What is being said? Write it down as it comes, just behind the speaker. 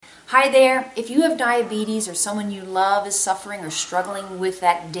Hi there. If you have diabetes or someone you love is suffering or struggling with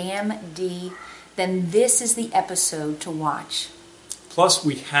that damn D, then this is the episode to watch. Plus,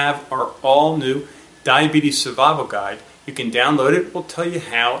 we have our all-new Diabetes Survival Guide. You can download it. We'll tell you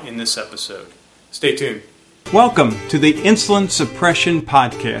how in this episode. Stay tuned. Welcome to the Insulin Suppression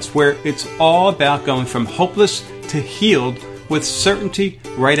Podcast, where it's all about going from hopeless to healed with certainty,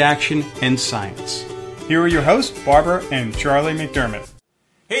 right action, and science. Here are your hosts, Barbara and Charlie McDermott.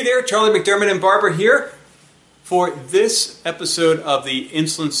 Hey there, Charlie McDermott and Barbara here for this episode of the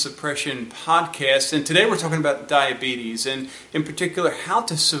Insulin Suppression Podcast. And today we're talking about diabetes and in particular how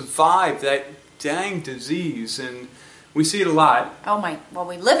to survive that dang disease. And we see it a lot. Well,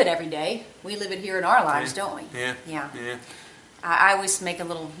 we live it every day. We live it here in our lives, don't we? Yeah. I always make a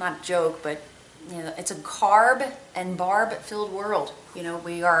little, not joke, but it's a carb and barb filled world.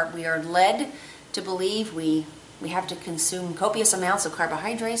 We are led to believe we have to consume copious amounts of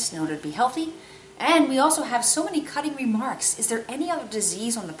carbohydrates in order to be healthy. And we also have so many cutting remarks. Is there any other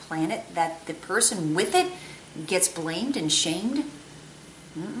disease on the planet that the person with it gets blamed and shamed?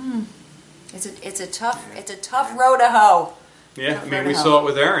 It's a tough road to hoe. Yeah, we saw it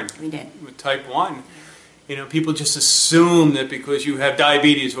with Aaron. We did. With type 1. People just assume that because you have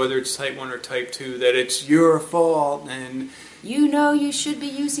diabetes, whether it's type 1 or type 2, that it's your fault. And you should be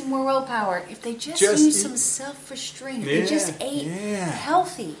using more willpower. If they just use some self-restraint, if they just ate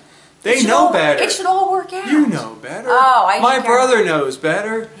healthy. They know better. It should all work out. You know better. Oh, My brother knows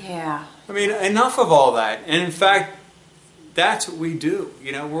better. Yeah. Enough of all that. And in fact, that's what we do.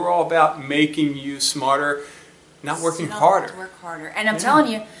 We're all about making you smarter, not working harder. Work harder. And I'm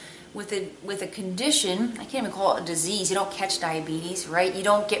telling you, with a condition, I can't even call it a disease. You don't catch diabetes, right? You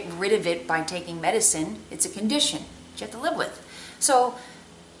don't get rid of it by taking medicine. It's a condition that you have to live with. So,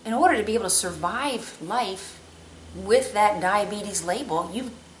 in order to be able to survive life with that diabetes label,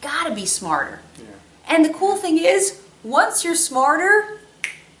 you've got to be smarter. Yeah. And the cool thing is, once you're smarter,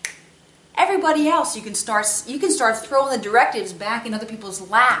 everybody else you can start throwing the directives back in other people's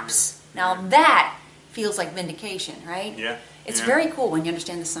laps. Now that feels like vindication, right? Yeah. It's very cool when you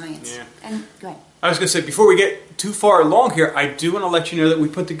understand the science. Yeah. And go ahead. I was going to say, before we get too far along here, I do want to let you know that we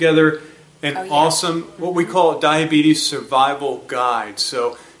put together an awesome, what we call Diabetes Survival Guide.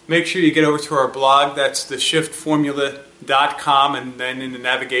 So make sure you get over to our blog. That's theshiftformula.com, and then in the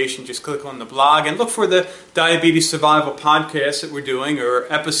navigation, just click on the blog and look for the Diabetes Survival Podcast that we're doing, or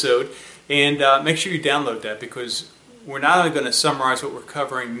episode, and make sure you download that, because we're not only going to summarize what we're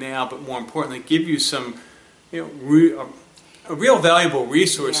covering now, but more importantly, give you some, a real valuable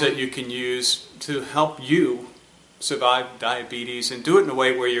resource that you can use to help you survive diabetes and do it in a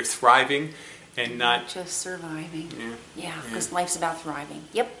way where you're thriving and not just surviving. Yeah, because life's about thriving.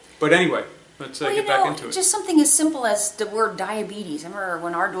 Yep. But anyway, let's get back into it. Just something as simple as the word diabetes. I remember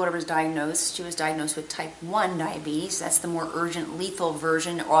when our daughter was diagnosed, she was diagnosed with type 1 diabetes. That's the more urgent, lethal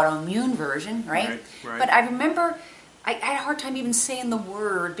version, autoimmune version, right? But I remember I had a hard time even saying the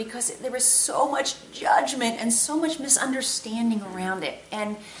word because there was so much judgment and so much misunderstanding around it.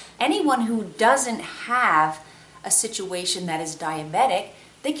 And anyone who doesn't have a situation that is diabetic,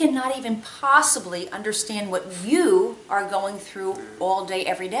 they cannot even possibly understand what you are going through all day,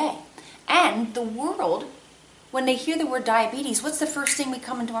 every day. And the world, when they hear the word diabetes, what's the first thing that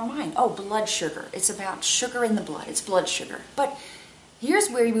come into our mind? Oh, blood sugar. It's about sugar in the blood. It's blood sugar. But here's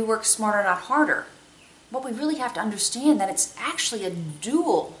where we work smarter, not harder. But we really have to understand that it's actually a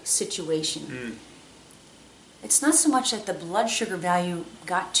dual situation. It's not so much that the blood sugar value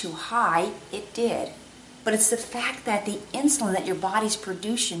got too high, it did. But it's the fact that the insulin that your body's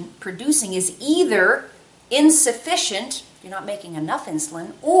producing is either insufficient, you're not making enough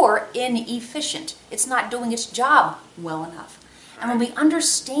insulin, or inefficient. It's not doing its job well enough. And when we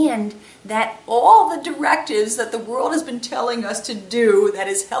understand that all the directives that the world has been telling us to do, that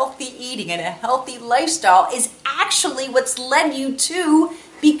is healthy eating and a healthy lifestyle, is actually what's led you to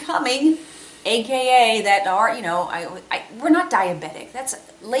becoming, AKA, that are, we're not diabetic.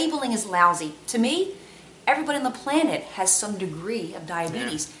 Labeling is lousy. To me, everybody on the planet has some degree of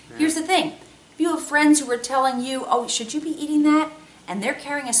diabetes. Here's the thing. If you have friends who are telling you, oh, should you be eating that? And they're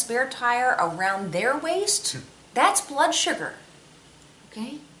carrying a spare tire around their waist, that's blood sugar.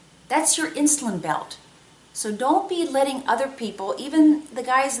 Okay? That's your insulin belt. So don't be letting other people, even the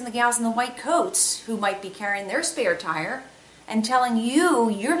guys and the gals in the white coats who might be carrying their spare tire and telling you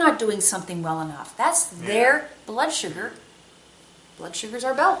you're not doing something well enough. That's their blood sugar. Blood sugar's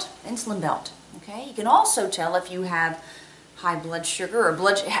our belt, insulin belt. Okay? You can also tell if you have high blood sugar or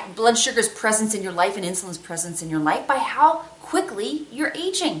blood sugar's presence in your life and insulin's presence in your life by how quickly you're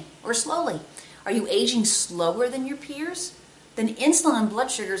aging or slowly. Are you aging slower than your peers? then insulin and blood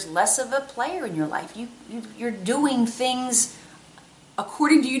sugar is less of a player in your life. You're doing things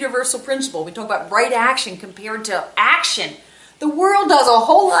according to universal principle. We talk about right action compared to action. The world does a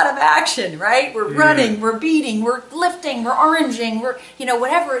whole lot of action, right? We're running, we're beating, we're lifting, we're oranging, we're,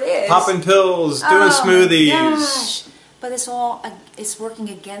 whatever it is. Popping pills, doing smoothies. Gosh. But it's working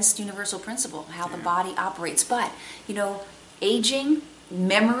against universal principle, how the body operates. But, aging,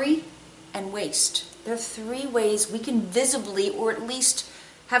 memory, and waste. There are 3 ways we can visibly, or at least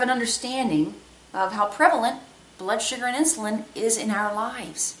have an understanding of how prevalent blood sugar and insulin is in our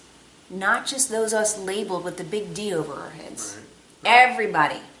lives. Not just those of us labeled with the big D over our heads. Right.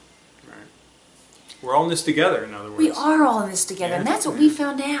 Everybody. Right. We're all in this together, in other words. We are all in this together, and that's what we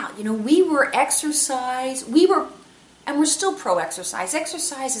found out. We were and we're still pro-exercise.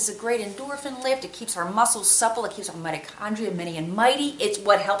 Exercise is a great endorphin lift. It keeps our muscles supple. It keeps our mitochondria many and mighty. It's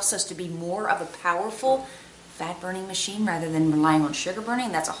what helps us to be more of a powerful fat-burning machine rather than relying on sugar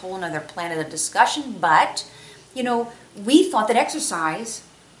burning. That's a whole other planet of discussion. But, we thought that exercise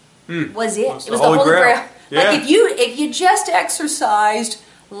was it. It was the Holy Grail. Yeah. Like if you just exercised,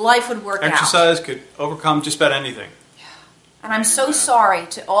 life would work out. Exercise could overcome just about anything. And I'm so sorry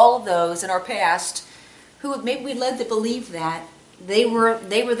to all of those in our past who maybe we led to believe that they were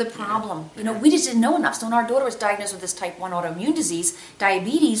the problem. We just didn't know enough. So when our daughter was diagnosed with this type 1 autoimmune disease,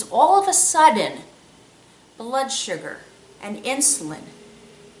 diabetes, all of a sudden, blood sugar and insulin,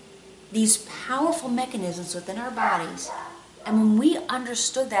 these powerful mechanisms within our bodies, and when we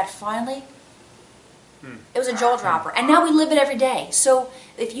understood that finally, it was a jaw dropper. And now we live it every day. So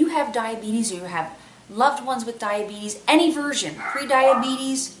if you have diabetes or you have loved ones with diabetes, any version,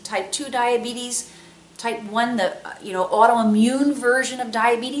 pre-diabetes, type 2 diabetes, type 1, the autoimmune version of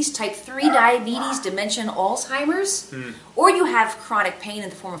diabetes, type 3 diabetes, dementia, and Alzheimer's, or you have chronic pain in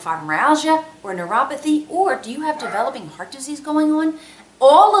the form of fibromyalgia or neuropathy, or do you have developing heart disease going on?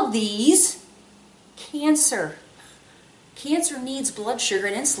 All of these, cancer. Cancer needs blood sugar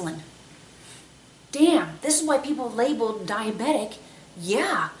and insulin. Damn, this is why people labeled diabetic.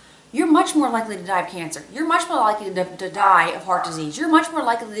 Yeah, you're much more likely to die of cancer. You're much more likely to die of heart disease. You're much more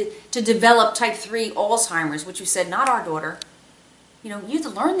likely to develop type 3 Alzheimer's, which you said, not our daughter. You have to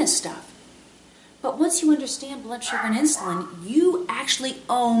learn this stuff. But once you understand blood sugar and insulin, you actually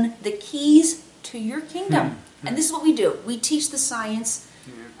own the keys to your kingdom. And this is what we do. We teach the science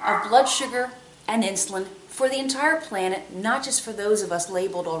of blood sugar and insulin for the entire planet, not just for those of us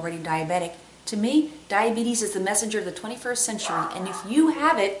labeled already diabetic. To me, diabetes is the messenger of the 21st century. And if you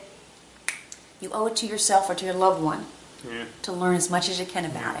have it, you owe it to yourself or to your loved one to learn as much as you can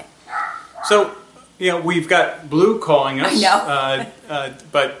about it. So, we've got Blue calling us. I know.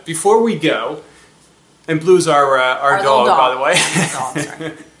 But before we go, and Blue's our dog, by the way.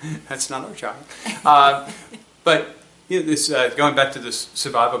 Sorry. That's not our child. But this going back to this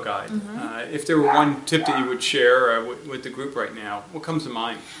survival guide, if there were one tip that you would share with the group right now, what comes to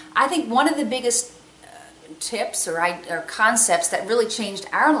mind? I think one of the biggest tips or concepts that really changed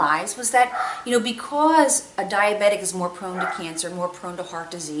our lives was that, because a diabetic is more prone to cancer, more prone to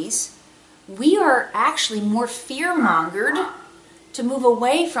heart disease, we are actually more fear-mongered to move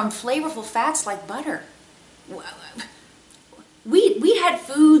away from flavorful fats like butter. We had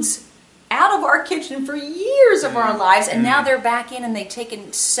foods out of our kitchen for years of our lives, and now they're back in and they've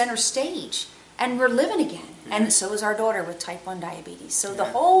taken center stage, and we're living again. And so is our daughter with type 1 diabetes. So the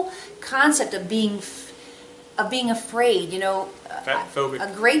whole concept of being afraid, Fat-phobic.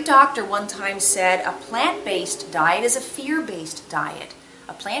 A great doctor one time said a plant-based diet is a fear-based diet.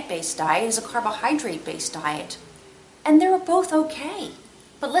 A plant-based diet is a carbohydrate-based diet. And they're both okay.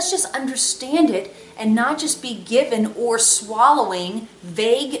 But let's just understand it and not just be given or swallowing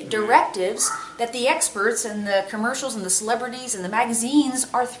vague directives that the experts and the commercials and the celebrities and the magazines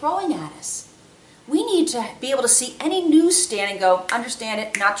are throwing at us. We need to be able to see any newsstand and go, understand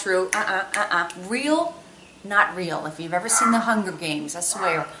it, not true, real, not real. If you've ever seen the Hunger Games, I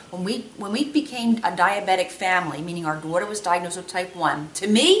swear, when we became a diabetic family, meaning our daughter was diagnosed with type 1, to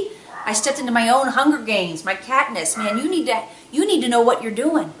me, I stepped into my own Hunger Games, my Katniss. Man, you need to know what you're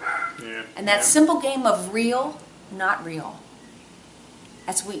doing. Yeah. And that simple game of real, not real.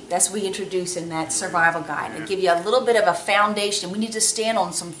 That's we introduce in that survival guide. And give you a little bit of a foundation. We need to stand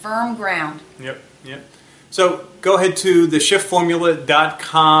on some firm ground. Yep. So go ahead to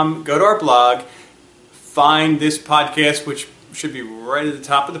theshiftformula.com, go to our blog, find this podcast, which should be right at the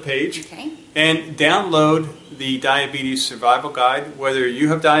top of the page, okay, and download the Diabetes Survival Guide. Whether you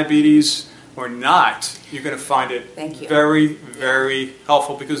have diabetes or not, you're going to find it very, very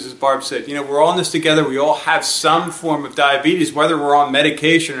helpful because, as Barb said, we're all in this together. We all have some form of diabetes. Whether we're on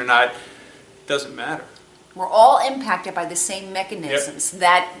medication or not, doesn't matter. We're all impacted by the same mechanisms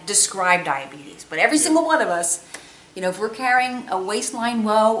that describe diabetes. But every single one of us, if we're carrying a waistline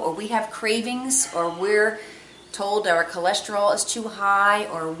low, or we have cravings, or we're told our cholesterol is too high,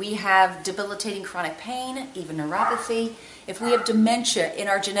 or we have debilitating chronic pain, even neuropathy, if we have dementia in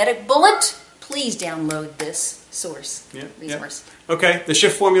our genetic bullet, please download this resource. Okay,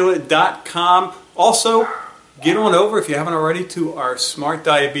 theshiftformula.com. Also, get on over, if you haven't already, to our Smart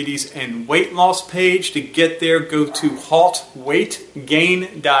Diabetes and Weight Loss page. To get there, go to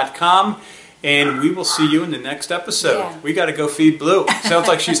haltweightgain.com, and we will see you in the next episode. We got to go feed Blue. Sounds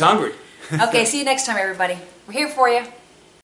like she's hungry. Okay, see you next time, everybody. We're here for you.